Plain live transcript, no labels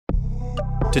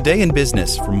Today in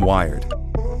Business from Wired.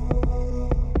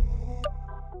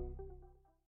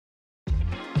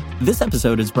 This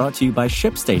episode is brought to you by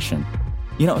ShipStation.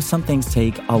 You know, some things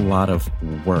take a lot of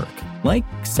work, like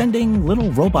sending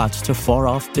little robots to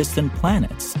far-off distant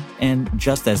planets. And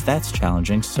just as that's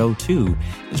challenging, so too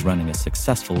is running a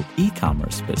successful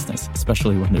e-commerce business,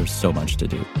 especially when there's so much to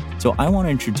do. So I want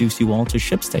to introduce you all to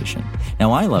ShipStation.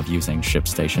 Now, I love using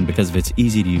ShipStation because of its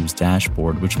easy-to-use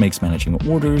dashboard, which makes managing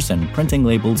orders and printing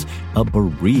labels a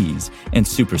breeze and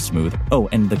super smooth. Oh,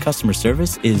 and the customer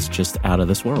service is just out of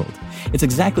this world. It's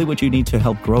exactly what you need to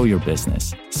help grow your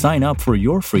business. Sign up for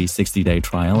your free 60-day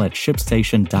trial at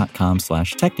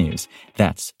shipstation.com/technews.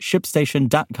 That's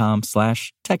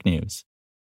shipstation.com/technews.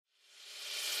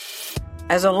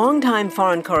 As a longtime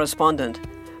foreign correspondent,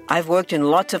 I've worked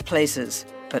in lots of places,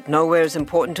 but nowhere as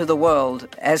important to the world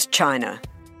as China.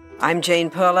 I'm Jane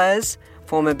Perlez,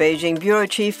 former Beijing bureau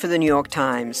chief for the New York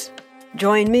Times.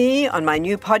 Join me on my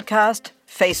new podcast,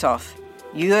 Face Off,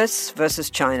 U.S. versus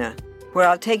China, where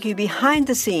I'll take you behind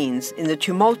the scenes in the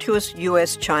tumultuous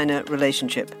U.S.-China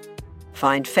relationship.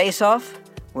 Find Face Off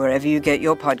wherever you get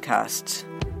your podcasts.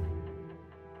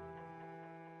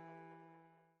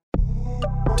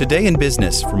 Today in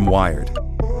Business from Wired.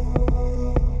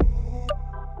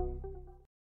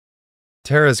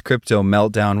 Terra's crypto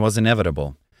meltdown was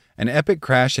inevitable. An epic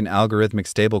crash in algorithmic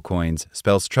stablecoins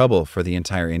spells trouble for the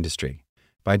entire industry.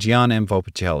 By Gian M.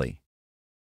 Vopicelli.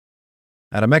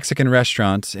 At a Mexican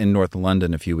restaurant in North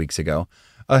London a few weeks ago,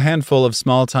 a handful of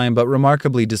small-time but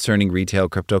remarkably discerning retail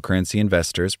cryptocurrency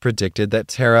investors predicted that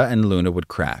Terra and Luna would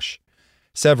crash.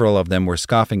 Several of them were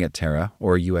scoffing at Terra,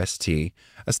 or UST,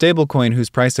 a stablecoin whose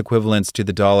price equivalence to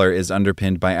the dollar is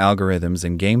underpinned by algorithms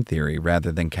and game theory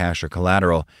rather than cash or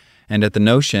collateral, and at the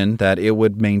notion that it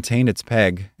would maintain its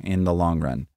peg in the long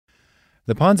run.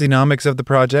 The Ponzi-nomics of the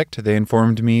project, they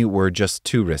informed me, were just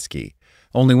too risky.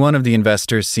 Only one of the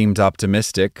investors seemed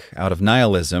optimistic, out of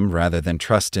nihilism rather than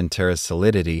trust in Terra's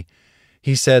solidity.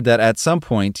 He said that at some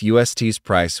point, UST's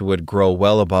price would grow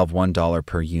well above $1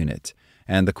 per unit,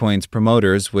 and the coin's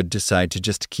promoters would decide to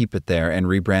just keep it there and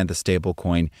rebrand the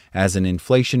stablecoin as an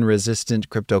inflation-resistant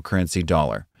cryptocurrency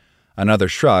dollar. Another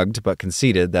shrugged, but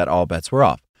conceded that all bets were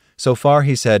off. So far,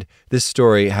 he said, this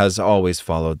story has always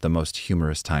followed the most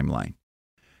humorous timeline.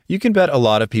 You can bet a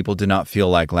lot of people do not feel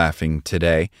like laughing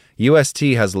today.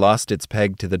 UST has lost its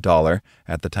peg to the dollar.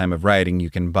 At the time of writing, you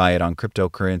can buy it on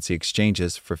cryptocurrency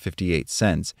exchanges for 58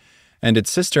 cents. And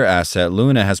its sister asset,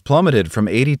 Luna, has plummeted from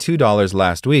 $82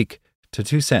 last week to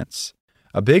 2 cents.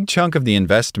 A big chunk of the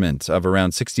investment of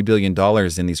around $60 billion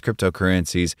in these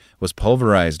cryptocurrencies was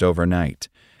pulverized overnight,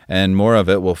 and more of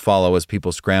it will follow as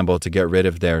people scramble to get rid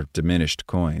of their diminished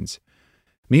coins.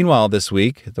 Meanwhile, this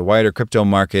week, the wider crypto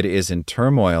market is in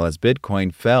turmoil as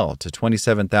Bitcoin fell to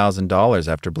 $27,000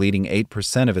 after bleeding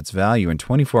 8% of its value in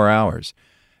 24 hours,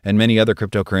 and many other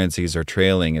cryptocurrencies are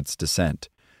trailing its descent.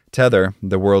 Tether,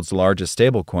 the world's largest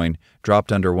stablecoin,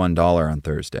 dropped under $1 on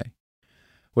Thursday.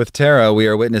 With Terra, we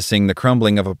are witnessing the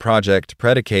crumbling of a project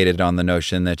predicated on the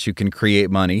notion that you can create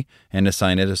money and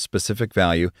assign it a specific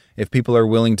value if people are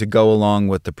willing to go along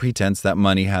with the pretense that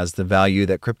money has the value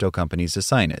that crypto companies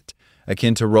assign it,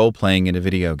 akin to role-playing in a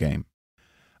video game.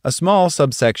 A small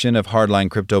subsection of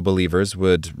hardline crypto believers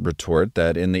would retort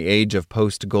that in the age of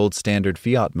post-gold standard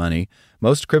fiat money,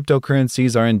 most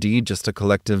cryptocurrencies are indeed just a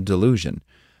collective delusion.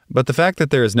 But the fact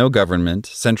that there is no government,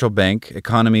 central bank,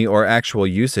 economy, or actual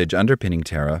usage underpinning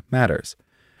Terra matters.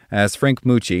 As Frank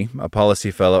Mucci, a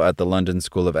policy fellow at the London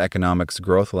School of Economics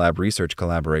Growth Lab Research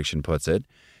Collaboration, puts it,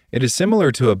 it is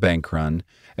similar to a bank run,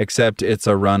 except it's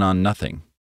a run on nothing.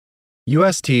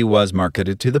 UST was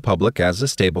marketed to the public as a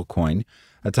stablecoin,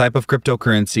 a type of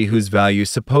cryptocurrency whose value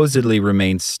supposedly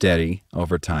remains steady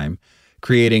over time,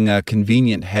 creating a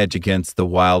convenient hedge against the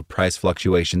wild price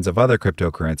fluctuations of other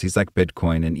cryptocurrencies like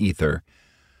Bitcoin and Ether.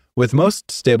 With most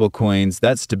stablecoins,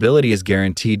 that stability is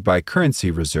guaranteed by currency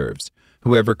reserves.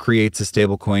 Whoever creates a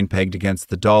stablecoin pegged against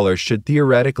the dollar should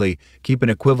theoretically keep an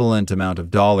equivalent amount of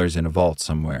dollars in a vault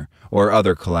somewhere, or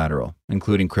other collateral,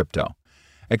 including crypto.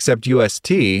 Except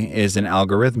UST is an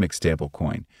algorithmic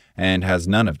stablecoin and has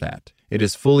none of that. It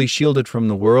is fully shielded from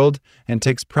the world and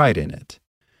takes pride in it.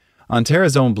 On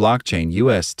Terra's own blockchain,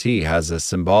 UST has a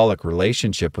symbolic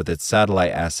relationship with its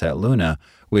satellite asset Luna,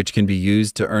 which can be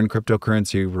used to earn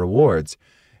cryptocurrency rewards.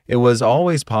 It was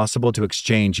always possible to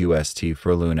exchange UST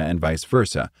for Luna and vice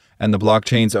versa, and the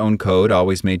blockchain's own code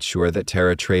always made sure that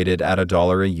Terra traded at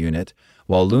 $1 a unit,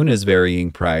 while Luna's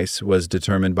varying price was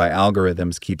determined by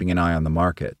algorithms keeping an eye on the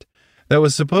market. That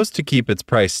was supposed to keep its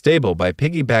price stable by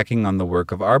piggybacking on the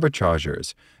work of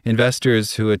arbitrageurs,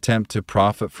 investors who attempt to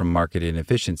profit from market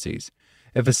inefficiencies.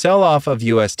 If a sell-off of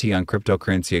UST on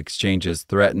cryptocurrency exchanges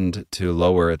threatened to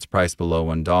lower its price below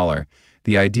 $1,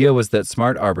 the idea was that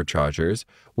smart arbitrageurs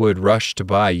would rush to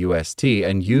buy UST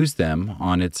and use them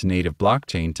on its native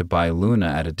blockchain to buy Luna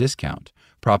at a discount,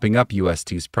 propping up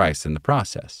UST's price in the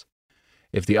process.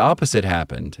 If the opposite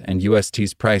happened and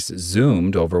UST's price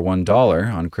zoomed over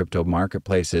 $1 on crypto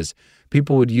marketplaces,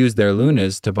 people would use their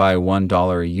Lunas to buy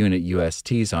 $1 a unit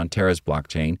USTs on Terra's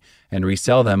blockchain and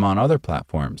resell them on other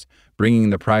platforms, bringing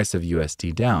the price of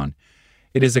UST down.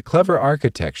 It is a clever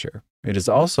architecture. It is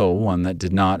also one that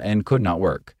did not and could not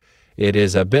work. It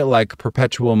is a bit like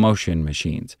perpetual motion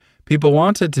machines. People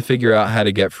wanted to figure out how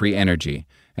to get free energy,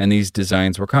 and these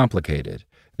designs were complicated.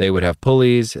 They would have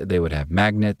pulleys, they would have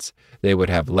magnets, they would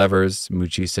have levers,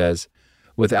 Mucci says.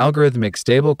 With algorithmic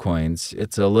stablecoins,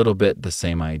 it's a little bit the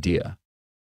same idea.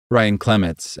 Ryan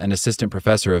Clements, an assistant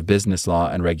professor of business law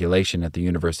and regulation at the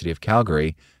University of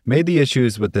Calgary, made the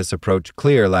issues with this approach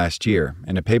clear last year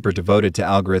in a paper devoted to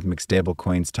algorithmic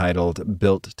stablecoins titled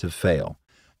Built to Fail.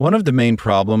 One of the main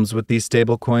problems with these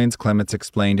stablecoins, Clements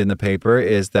explained in the paper,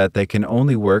 is that they can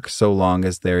only work so long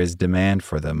as there is demand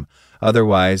for them.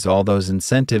 Otherwise, all those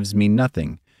incentives mean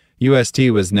nothing. UST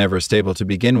was never stable to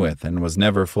begin with and was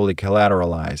never fully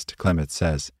collateralized, Clements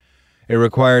says. It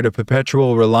required a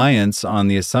perpetual reliance on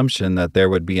the assumption that there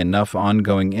would be enough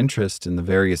ongoing interest in the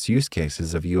various use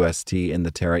cases of UST in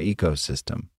the Terra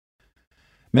ecosystem.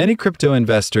 Many crypto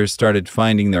investors started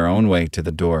finding their own way to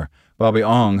the door. Bobby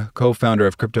Ong, co-founder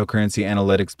of cryptocurrency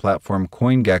analytics platform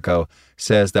CoinGecko,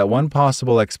 says that one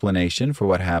possible explanation for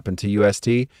what happened to UST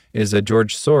is a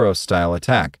George Soros-style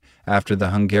attack after the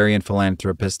Hungarian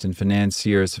philanthropist and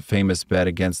financier's famous bet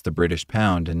against the British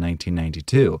pound in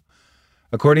 1992.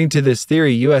 According to this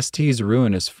theory, UST's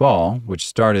ruinous fall, which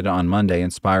started on Monday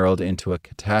and spiraled into a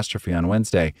catastrophe on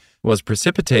Wednesday, was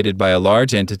precipitated by a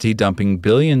large entity dumping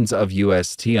billions of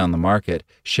UST on the market,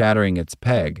 shattering its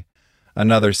peg.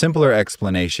 Another simpler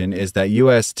explanation is that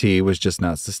UST was just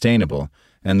not sustainable,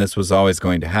 and this was always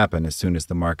going to happen as soon as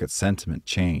the market sentiment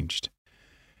changed.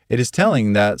 It is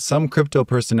telling that some crypto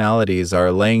personalities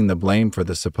are laying the blame for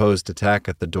the supposed attack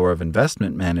at the door of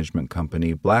investment management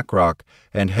company BlackRock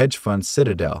and hedge fund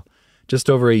Citadel. Just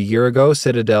over a year ago,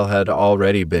 Citadel had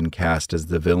already been cast as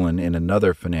the villain in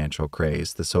another financial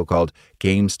craze, the so-called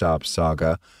GameStop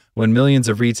saga, when millions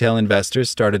of retail investors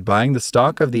started buying the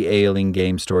stock of the ailing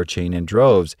game store chain in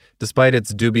droves, despite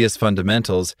its dubious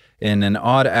fundamentals, in an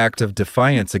odd act of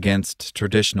defiance against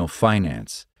traditional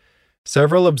finance.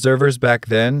 Several observers back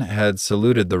then had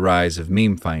saluted the rise of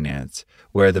meme finance,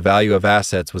 where the value of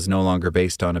assets was no longer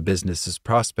based on a business's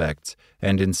prospects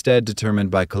and instead determined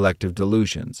by collective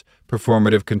delusions,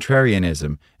 performative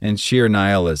contrarianism, and sheer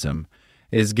nihilism.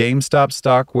 Is GameStop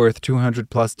stock worth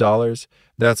 $200+?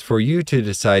 That's for you to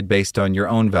decide based on your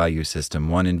own value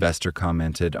system, one investor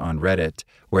commented on Reddit,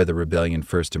 where the rebellion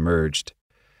first emerged.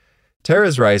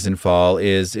 Terra's rise and fall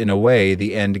is, in a way,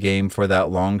 the end game for that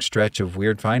long stretch of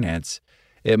weird finance.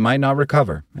 It might not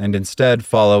recover, and instead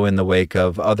follow in the wake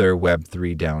of other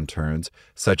Web3 downturns,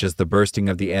 such as the bursting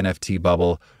of the NFT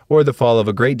bubble or the fall of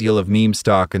a great deal of meme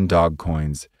stock and dog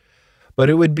coins.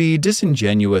 But it would be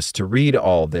disingenuous to read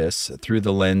all this through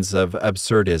the lens of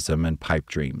absurdism and pipe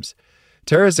dreams.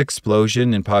 Terra's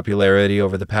explosion in popularity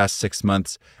over the past 6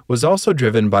 months was also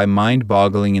driven by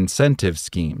mind-boggling incentive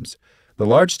schemes. The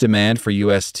large demand for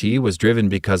UST was driven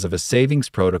because of a savings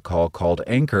protocol called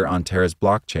Anchor on Terra's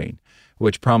blockchain,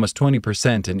 which promised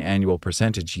 20% in annual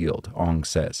percentage yield, Ong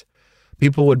says.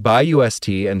 People would buy UST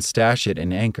and stash it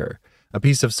in Anchor, a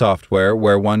piece of software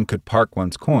where one could park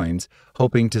one's coins,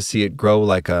 hoping to see it grow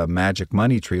like a magic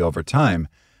money tree over time.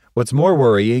 What's more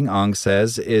worrying, Ong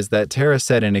says, is that Terra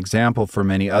set an example for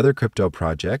many other crypto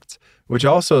projects, which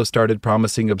also started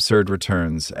promising absurd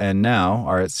returns and now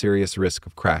are at serious risk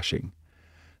of crashing.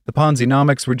 The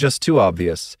Ponzi-nomics were just too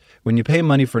obvious. When you pay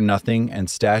money for nothing and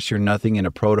stash your nothing in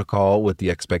a protocol with the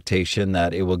expectation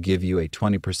that it will give you a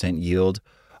 20% yield,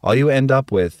 all you end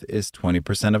up with is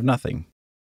 20% of nothing.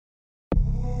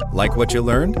 Like what you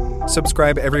learned?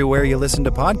 Subscribe everywhere you listen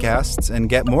to podcasts and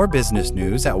get more business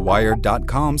news at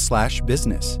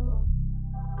wired.com/business.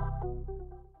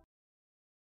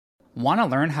 Want to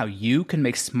learn how you can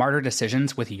make smarter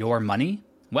decisions with your money?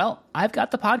 Well, I've got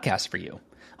the podcast for you.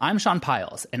 I'm Sean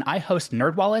Piles, and I host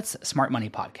NerdWallet's Smart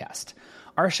Money Podcast.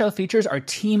 Our show features our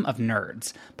team of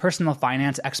nerds, personal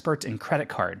finance experts in credit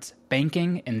cards,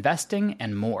 banking, investing,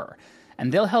 and more.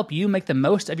 And they'll help you make the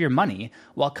most of your money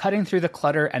while cutting through the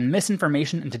clutter and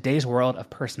misinformation in today's world of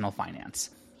personal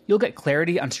finance. You'll get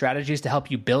clarity on strategies to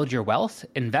help you build your wealth,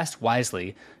 invest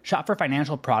wisely, shop for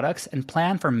financial products, and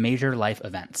plan for major life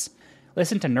events.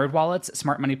 Listen to NerdWallet's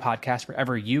Smart Money Podcast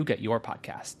wherever you get your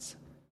podcasts.